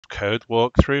code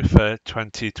walkthrough for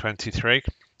 2023.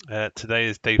 Today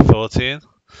is day 14,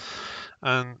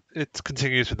 and it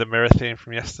continues with the mirror theme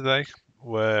from yesterday,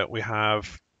 where we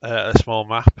have a small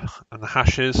map, and the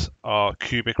hashes are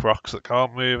cubic rocks that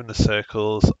can't move, and the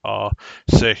circles are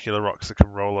circular rocks that can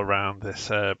roll around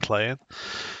this plane.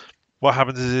 What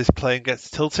happens is this plane gets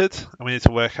tilted, and we need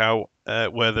to work out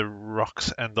where the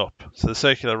rocks end up. So the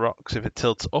circular rocks, if it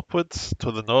tilts upwards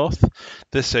to the north,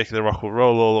 this circular rock will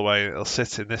roll all the way. It'll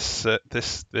sit in this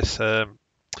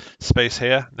space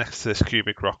here next to this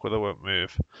cubic rock where they won't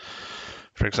move.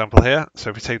 For example here, so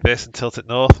if we take this and tilt it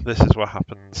north, this is what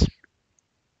happens.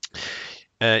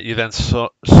 You then sum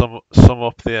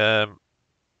up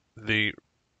the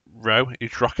row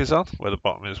each rock is on, where the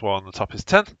bottom is 1, the top is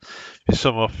 10. If you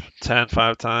sum up 10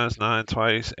 5 times, 9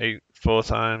 twice, 8 4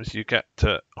 times, you get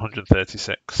to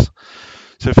 136.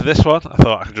 So for this one, I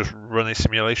thought I could just run a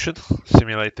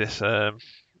simulate this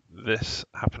this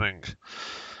happening.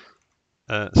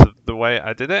 So the way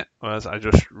I did it was I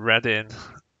just read in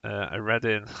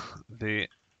the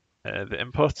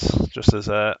inputs just as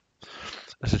a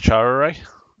char array,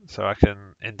 so I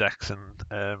can index and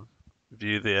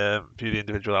view the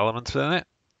individual elements in it.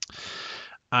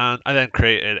 And I then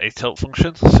created a tilt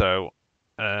function. So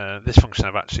this function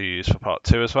I've actually used for part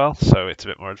 2 as well, so it's a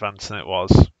bit more advanced than it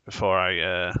was before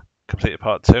I completed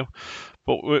part 2.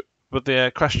 But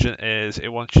the question is, it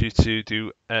wants you to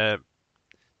do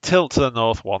tilt to the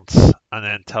north once, and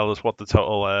then tell us what the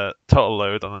total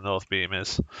load on the north beam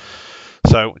is.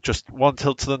 So just one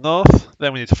tilt to the north.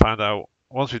 Then we need to find out.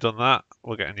 Once we've done that,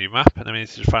 we'll get a new map, and then we need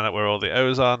to find out where all the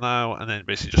O's are now, and then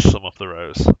basically just sum up the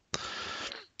rows.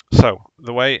 So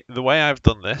the way I've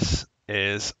done this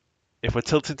is, if we're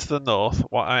tilting to the north,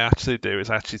 what I actually do is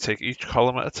I actually take each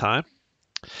column at a time.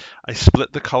 I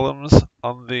split the columns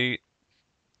on the.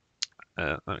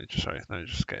 Let me just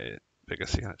get it bigger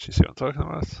so you can actually see what I'm talking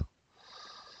about.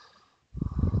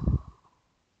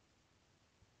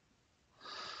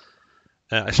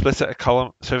 I split it a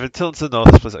column. So if it tilts to the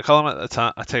north, I split it a column at a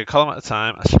time. I take a column at a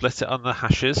time. I split it on the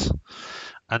hashes,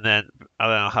 and then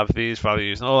I'll have these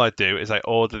values. And all I do is I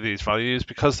order these values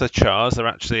because they're chars. They're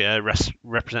actually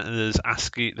represented as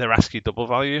ASCII. They're ASCII double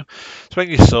value. So when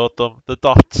you sort them, the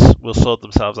dots will sort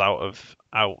themselves out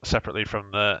separately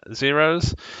from the zeros.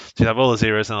 So you have all the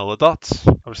zeros and all the dots.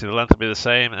 Obviously, the length will be the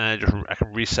same, and I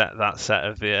can reset that set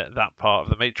of that part of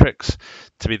the matrix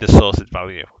to be the sorted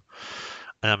value.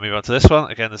 And then move on to this one.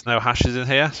 Again, there's no hashes in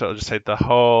here, so it'll just take the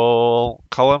whole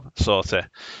column, sort it.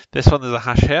 This one, there's a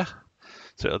hash here,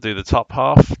 so it'll do the top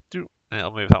half, and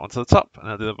it'll move that one to the top, and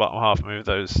it'll do the bottom half and move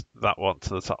that one to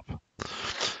the top.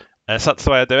 So that's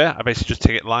the way I do it. I basically just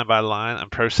take it line by line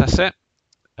and process it.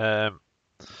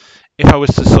 If I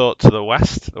was to sort to the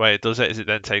west, the way it does it is it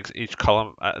then takes each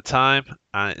column at a time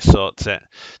and it sorts it.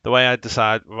 The way I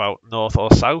decide about north or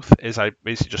south is I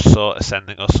basically just sort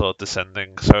ascending or sort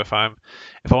descending. So if I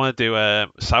want to do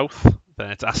south, then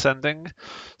it's ascending.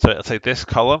 So it'll take this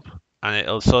column and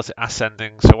it'll sort it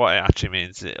ascending. So what it actually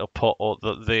means is it'll put all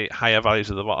the higher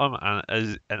values at the bottom, and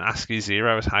as an ASCII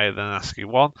 0 is higher than an ASCII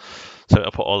 1, so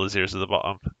it'll put all the zeros at the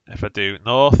bottom. If I do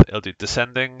north, it'll do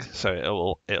descending, so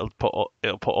it'll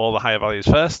put all the higher values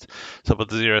first. So I'll put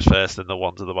the zeros first and the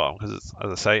ones at the bottom, because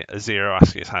as I say, a 0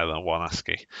 ASCII is higher than a 1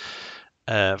 ASCII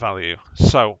value.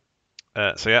 So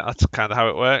yeah, that's kind of how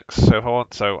it works. So if I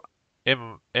want,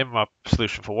 in my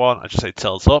solution for 1, I just say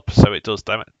tilt up, so it does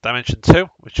dimension 2,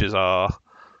 which is our.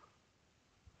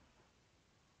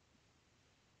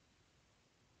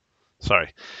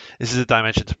 Sorry, this is a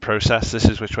dimension to process. This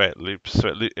is which way it loops. So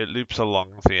it loops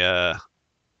along the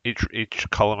each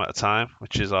column at a time,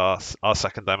 which is our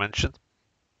second dimension.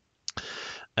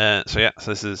 So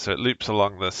it loops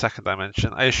along the second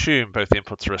dimension. I assume both the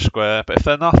inputs are a square, but if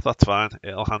they're not, that's fine.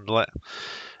 It'll handle it.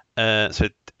 So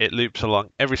it loops along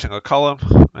every single column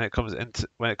when it comes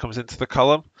into the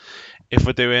column. If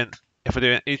we're doing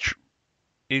each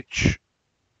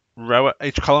row,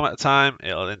 each column at a time,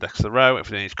 it'll index the row. If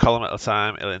we're doing each column at a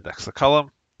time, it'll index the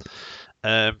column.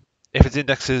 If it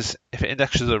indexes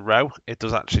a row, it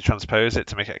does actually transpose it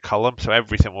to make it a column. So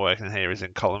everything we're working here is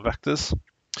in column vectors.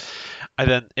 I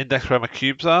then index where my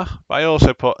cubes are, but I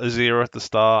also put a 0 at the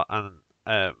start and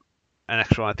an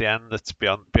extra one at the end that's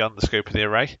beyond the scope of the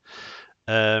array.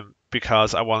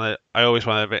 Because I always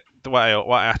want to. What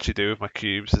I actually do with my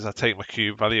cubes is I take my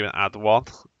cube value and add 1,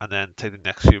 and then take the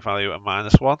next cube value and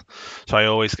minus 1. So I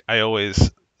always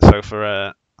so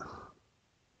for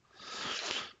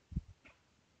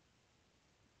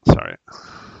sorry.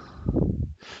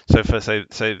 So for say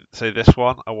this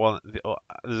one, I want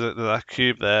there's a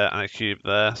cube there and a cube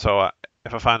there. So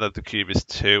if I find out the cube is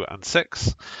 2 and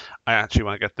 6, I actually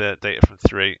want to get the data from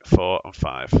 3, 4, and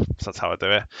 5. So that's how I do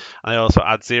it. And I also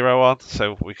add 0 on,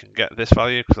 so we can get this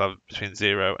value because I'm between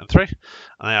 0 and 3. And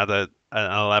I add an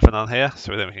 11 on here,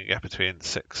 so then we can get between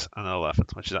 6 and 11,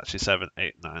 which is actually 7,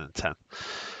 8, 9, and 10.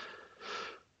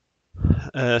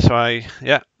 So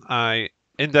I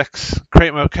index,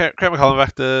 create my column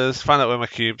vectors, find out where my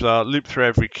cubes are, loop through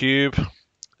every cube.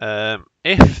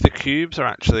 If the cubes are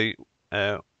actually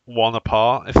one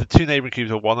apart, if the two neighboring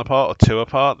cubes are one apart or two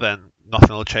apart, then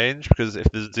nothing will change, because if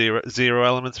there's zero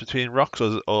elements between rocks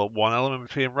or one element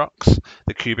between rocks,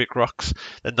 the cubic rocks,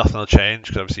 then nothing will change,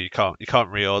 because obviously you can't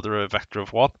reorder a vector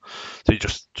of one, so you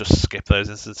just skip those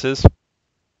instances.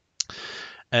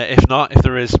 If not, if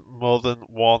there is more than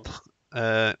one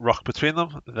rock between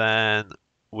them, then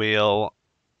we'll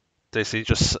basically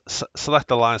just select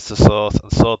the lines to sort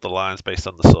and sort the lines based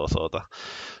on the sort order.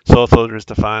 Sort order is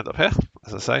defined up here,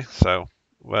 as I say. So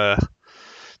we're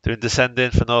doing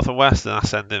descending for north and west and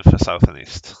ascending for south and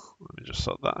east. Let me just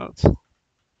sort that out.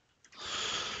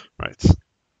 Right.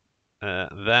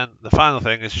 Then the final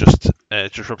thing is just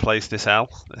replace this L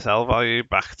value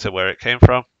back to where it came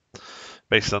from,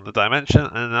 based on the dimension,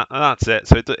 and that's it.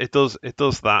 So it does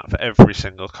that for every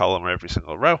single column or every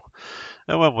single row.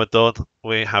 And when we're done,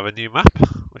 we have a new map,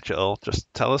 which it'll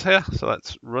just tell us here. So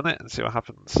let's run it and see what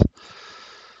happens.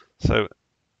 So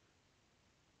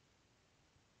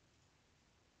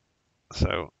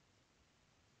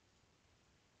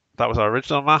that was our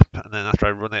original map, and then after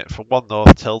I run it for one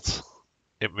north tilt,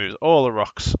 it moves all the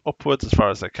rocks upwards as far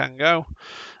as they can go,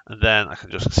 and then I can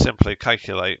just simply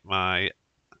calculate my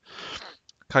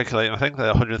thing. The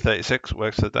 136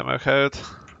 works for the demo code.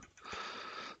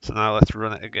 So now let's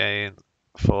run it again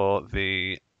for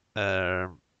the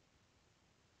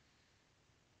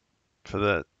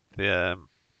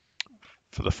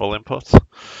full input.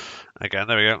 Again,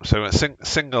 there we go. So a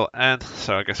single n.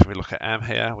 So I guess if we look at m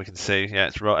here, we can see,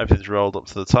 yeah, everything's rolled up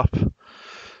to the top.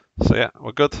 So yeah,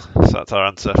 we're good. So that's our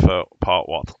answer for part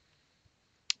 1.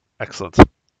 Excellent.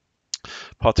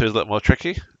 Part 2 is a little more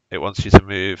tricky. It wants you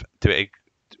to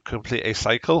complete a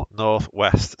cycle north,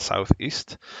 west, south,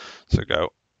 east. So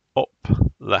go up,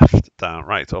 left, down,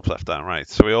 right, up, left, down, right.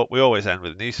 So we always end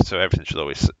with an east, so everything should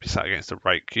always be sat against the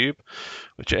right cube,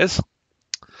 which it is.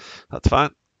 That's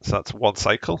fine. So that's one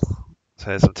cycle. So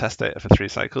here's some test data for 3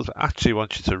 cycles. But actually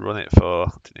want you to run it for,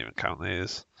 didn't even count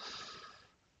these,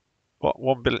 what,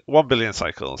 1 billion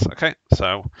cycles. Okay,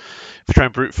 so if you try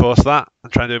and brute force that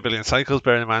and try and do a billion cycles,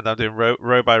 bearing in mind I'm doing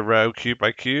row by row, cube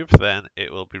by cube, then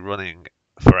it will be running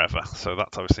forever. So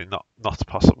that's obviously not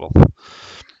possible.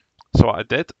 So what I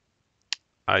did,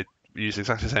 I used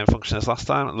exactly the same function as last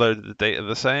time, loaded the data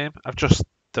the same. I've just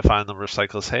defined the number of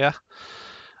cycles here,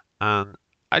 and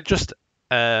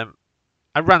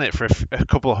I ran it for a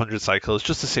couple of hundred cycles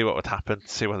just to see what would happen,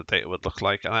 see what the data would look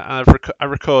like, and I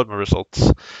record my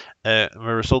results. My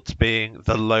results being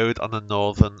the load on the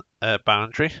northern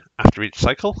boundary after each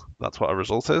cycle. That's what a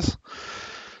result is.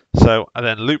 So I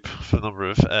then loop for the number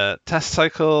of test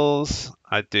cycles.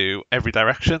 I do every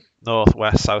direction, north,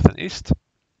 west, south, and east.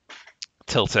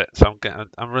 Tilt it. So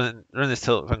I'm running this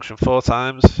tilt function 4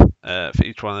 times for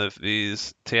each one of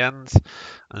these TNs,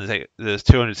 and there's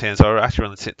 200 TNs. So I actually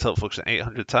run the tilt function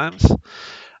 800 times.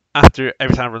 After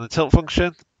every time I run the tilt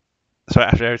function,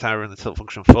 after every time I run the tilt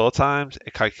function 4 times,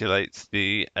 it calculates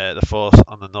the force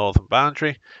on the northern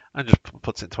boundary and just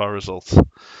puts it into our results.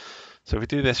 So if we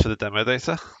do this for the demo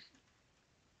data,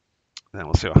 then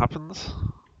we'll see what happens.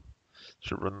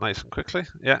 Should run nice and quickly.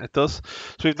 Yeah, it does.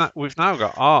 So we've now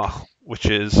got R, which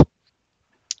is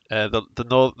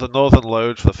the northern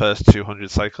load for the first 200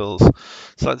 cycles.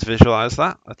 So let's visualize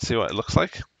that. Let's see what it looks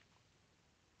like.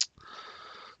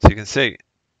 So you can see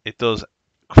it does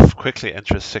quickly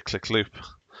enter a cyclic loop.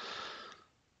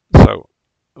 So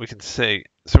we can see,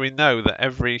 so we know that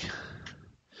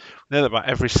about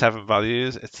every 7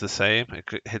 values it's the same.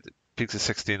 It peaks at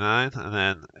 69 and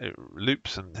then it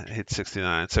loops and hits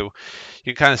 69. So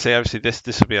you can kind of say, obviously this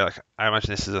would be like, I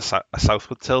imagine this is a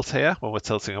southward tilt here when we're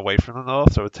tilting away from the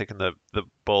north, so we're taking the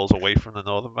balls away from the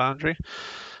northern boundary.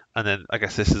 And then I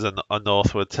guess this is a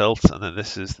northward tilt, and then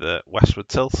this is the westward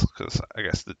tilt, because I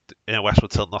guess in a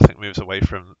westward tilt nothing moves away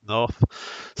from north.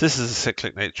 So this is the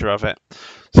cyclic nature of it.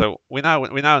 So we now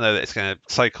know that it's going to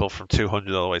cycle from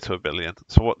 200 all the way to 1 billion.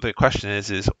 So what the question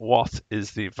is what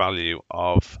is the value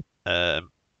of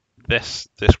this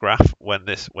graph when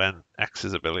x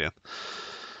is 1 billion?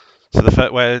 So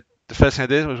the first thing I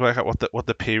did was work out what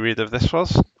the period of this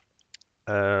was.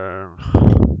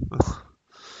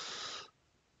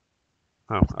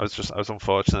 I was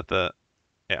unfortunate that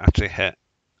it actually hit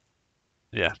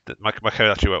Yeah, my code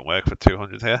actually won't work for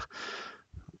 200 here.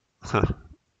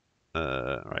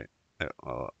 Right.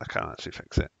 Well, I can't actually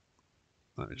fix it.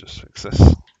 Let me just fix this.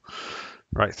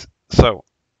 Right.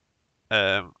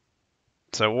 Um,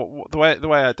 the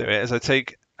way I do it is I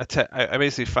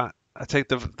basically I take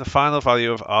the final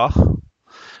value of r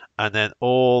and then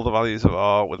all the values of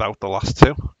r without the last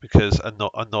two, because a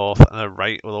north and a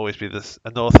right will always be this.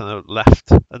 A north and a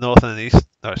left, a north and an east.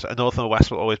 No, sorry, a north and a west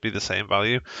will always be the same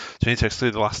value. So we need to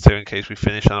exclude the last two in case we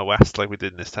finish on a west like we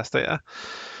did in this test data.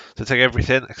 So take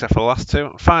everything except for the last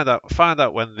two. Find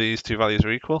out when these two values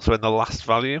are equal. So when the last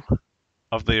value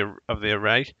of the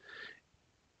array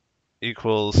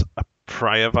equals a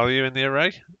prior value in the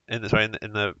array in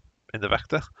the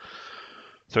vector.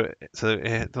 So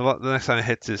the next time it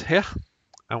hits is here,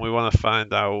 and we want to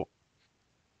find out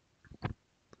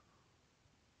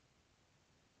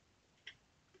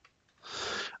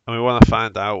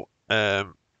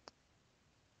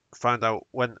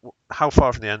when how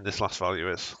far from the end this last value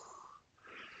is.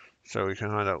 So we can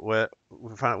find out where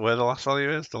the last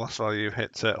value is. The last value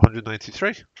hits at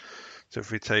 193. So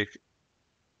if we take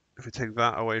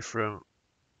that away from,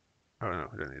 oh no,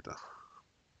 we don't need that.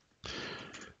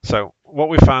 So what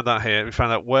we found out here, we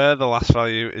found out where the last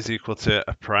value is equal to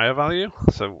a prior value.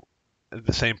 So at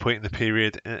the same point in the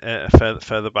period,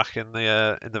 further back in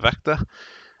the vector.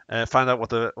 Find out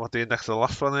what the index of the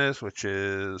last one is, which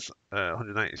is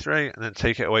 193, and then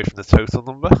take it away from the total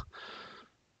number,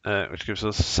 which gives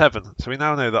us 7. So we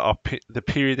now know that the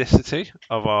periodicity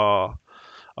of our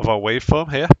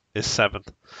waveform here is 7.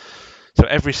 So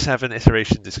every 7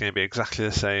 iterations is going to be exactly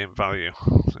the same value.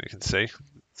 So you can see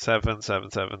 7,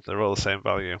 7, 7. They're all the same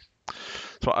value.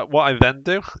 So what I then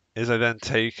do is I then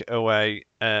take away.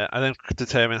 I then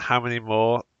determine how many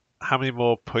more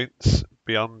points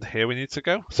beyond here we need to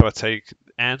go. So I take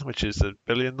n, which is the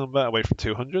billion number, away from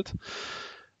 200.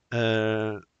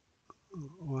 Why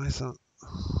is that?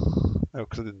 Oh,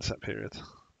 because I didn't set period.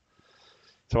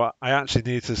 So I actually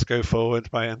need to go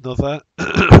forward by another.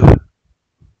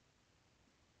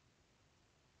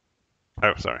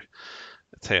 Oh, sorry.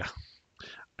 It's here.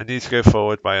 I need to go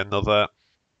forward by another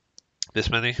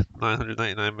this many,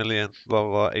 999 million, blah,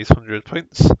 blah, blah, 800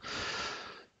 points.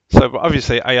 So, but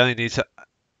obviously, I only need to.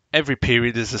 Every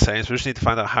period is the same, so we just need to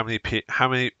find out how many.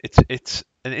 It's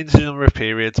an integer number of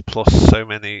periods plus so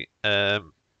many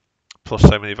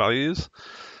values.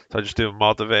 So I just do a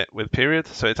mod of it with period.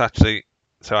 So what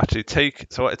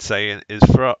it's saying is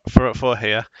for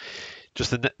here,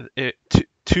 just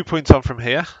 2 points on from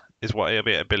here is what it'll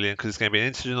be at a billion, because it's going to be an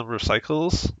integer number of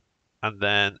cycles, and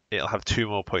then it'll have 2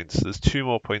 more points. There's 2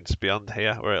 more points beyond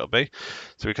here where it'll be,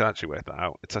 so we can actually work that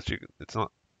out. It's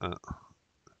not.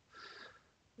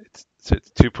 It's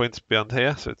 2 points beyond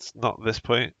here, so it's not this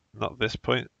point, not this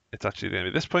point. It's actually going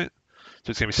to be this point,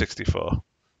 so it's going to be 64.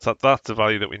 So that's the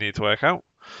value that we need to work out.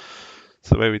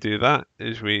 So the way we do that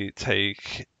is we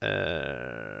take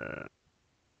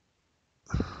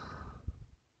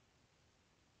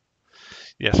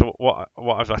So what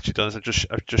I've actually done is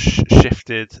I've just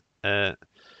shifted because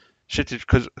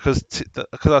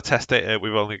our test data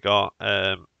we've only got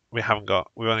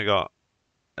we've only got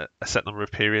a set number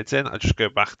of periods in. I just go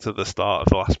back to the start of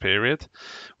the last period,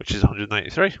 which is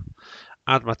 193.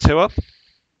 Add my 2 on,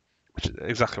 which is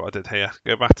exactly what I did here.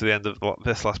 Go back to the end of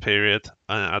this last period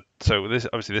and add. So this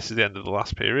is the end of the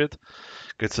last period.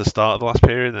 Go to the start of the last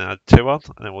period and add 2 on,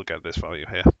 and then we'll get this value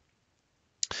here.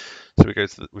 So we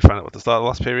find out what the start of the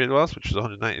last period was, which was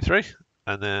 193,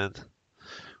 and then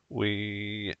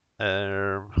we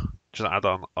just add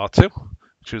on R2,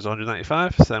 which was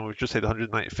 195. So then we've just hit the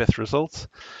 195th result,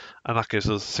 and that gives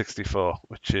us 64,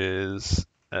 which is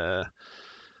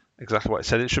exactly what it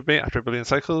said it should be after a billion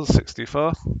cycles,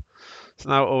 64. So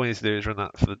now all we need to do is run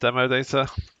that for the demo data.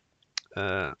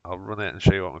 I'll run it and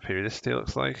show you what my periodicity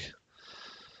looks like.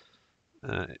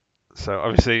 So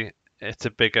obviously it's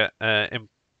a bigger, the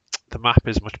map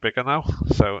is much bigger now.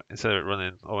 So instead of it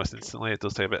running almost instantly, it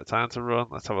does take a bit of time to run.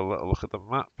 Let's have a little look at the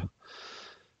map.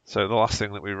 So the last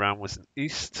thing that we ran was an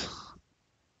east.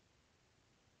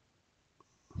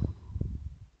 Let's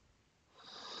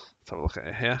have a look at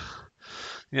it here.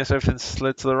 Yes, everything's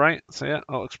slid to the right. So yeah,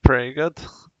 that looks pretty good.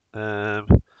 And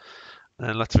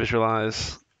let's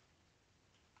visualize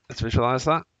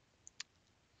that.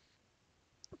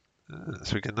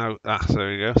 So we can now, so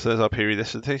there we go. So there's our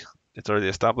periodicity. It's already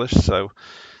established. So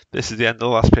this is the end of the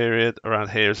last period. Around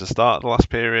here is the start of the last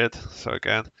period. So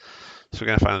again, we're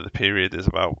going to find that the period is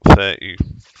about 30,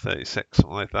 36,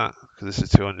 something like that. Because this is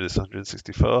 200, this is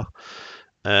 164.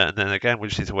 And then again, we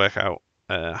just need to work out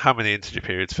how many integer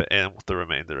periods fit in and what the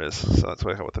remainder is. So let's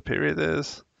work out what the period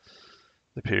is.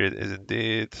 The period is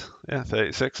indeed, yeah,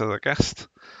 36 as I guessed.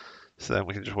 So then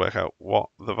we can just work out what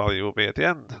the value will be at the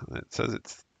end. It says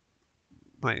it's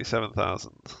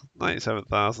 97,000.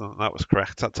 97,000, that was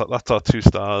correct. That's our 2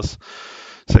 stars.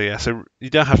 So yeah, so you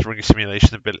don't have to run your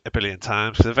simulation a billion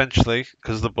times because eventually,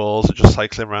 because the balls are just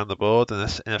cycling around the board in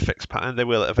a fixed pattern, they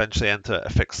will eventually enter a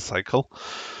fixed cycle.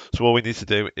 So what we need to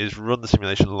do is run the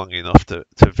simulation long enough to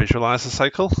visualize the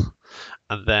cycle,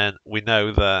 and then we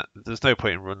know that there's no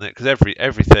point in running it because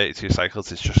every 32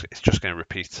 cycles it's just going to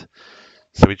repeat.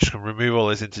 So we just can remove all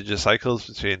those integer cycles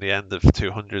between the end of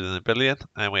 200 and a billion,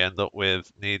 and we end up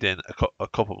with needing a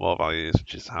couple more values,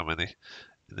 which is how many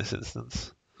in this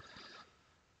instance.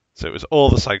 So it was all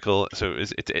the cycle. So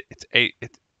it's eight.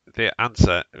 The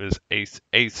answer was eight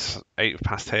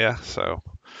past here. So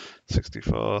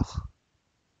 64.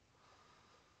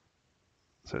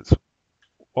 So it's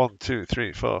 1, 2,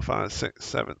 3, 4, 5, 6,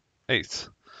 7, 8,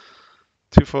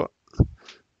 2, 4,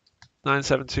 9,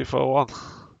 7, 2, 4, 1.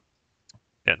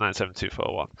 Yeah,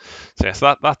 97241. So yes,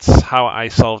 that's how I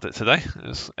solved it today.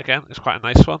 It's quite a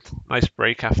nice one. Nice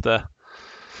break after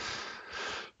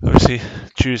obviously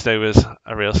Tuesday was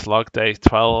a real slog. Day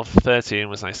 12, 13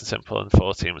 was nice and simple, and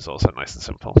 14 was also nice and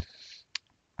simple.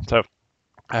 So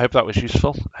I hope that was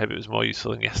useful. I hope it was more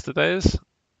useful than yesterday's.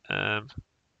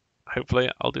 Hopefully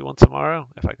I'll do one tomorrow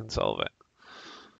if I can solve it.